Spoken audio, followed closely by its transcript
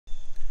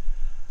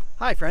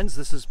Hi friends,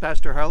 this is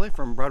Pastor Harley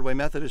from Broadway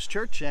Methodist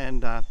Church,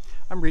 and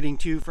I'm reading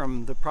to you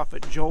from the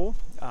prophet Joel.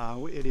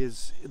 It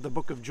is the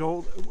book of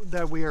Joel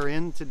that we are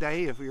in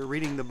today, if we are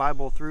reading the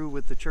Bible through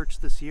with the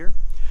church this year.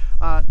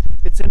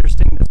 It's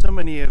interesting that so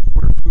many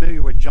we're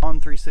familiar with John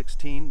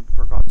 3:16,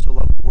 for God so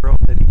loved the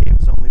world that he gave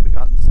his only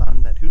begotten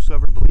Son, that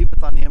whosoever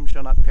believeth on him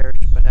shall not perish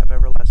but have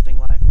everlasting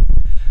life.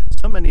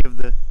 So many of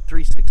the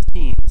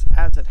 3:16s,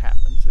 as it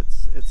happens,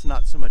 it's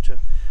not so much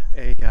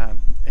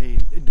a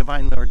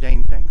divinely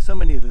ordained thing. So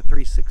many of the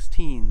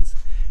 3:16s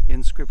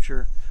in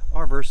Scripture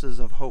are verses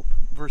of hope,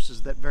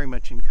 verses that very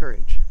much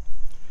encourage.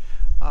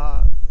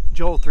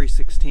 Joel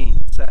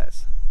 3:16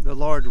 says, "The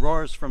Lord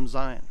roars from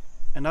Zion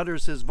and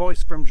utters his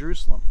voice from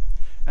Jerusalem,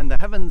 and the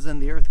heavens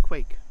and the earth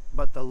quake,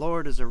 but the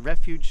Lord is a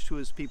refuge to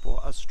his people,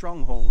 a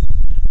stronghold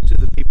to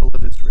the people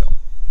of Israel."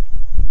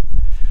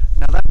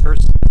 Now that verse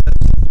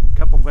says a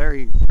couple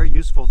very, very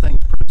useful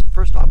things.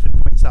 First off, it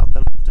points out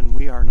that often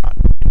we are not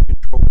in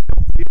control. We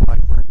don't feel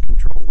like we're in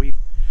control.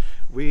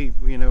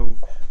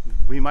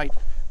 We might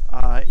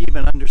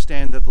even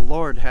understand that the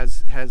Lord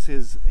has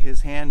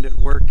his hand at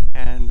work,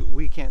 and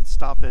we can't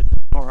stop it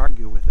nor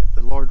argue with it.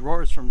 The Lord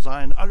roars from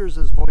Zion, utters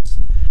his voice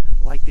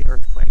like the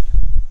earthquake.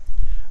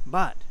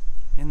 But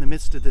in the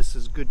midst of this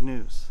is good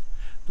news.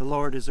 The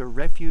Lord is a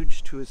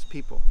refuge to his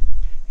people.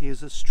 He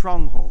is a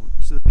stronghold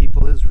to the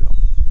people of Israel.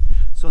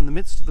 So in the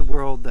midst of the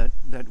world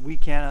that we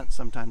cannot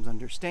sometimes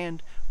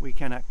understand, we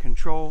cannot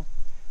control,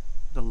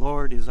 the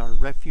Lord is our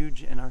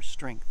refuge and our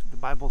strength. The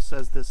Bible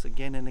says this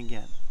again and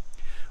again.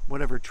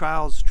 Whatever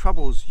trials,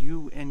 troubles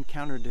you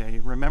encounter today,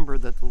 remember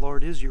that the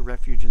Lord is your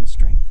refuge and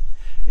strength.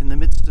 In the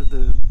midst of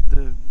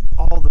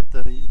all that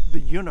the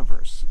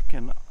universe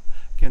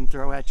can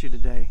throw at you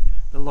today,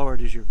 the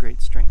Lord is your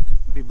great strength.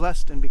 Be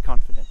blessed and be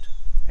confident.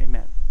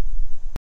 Amen.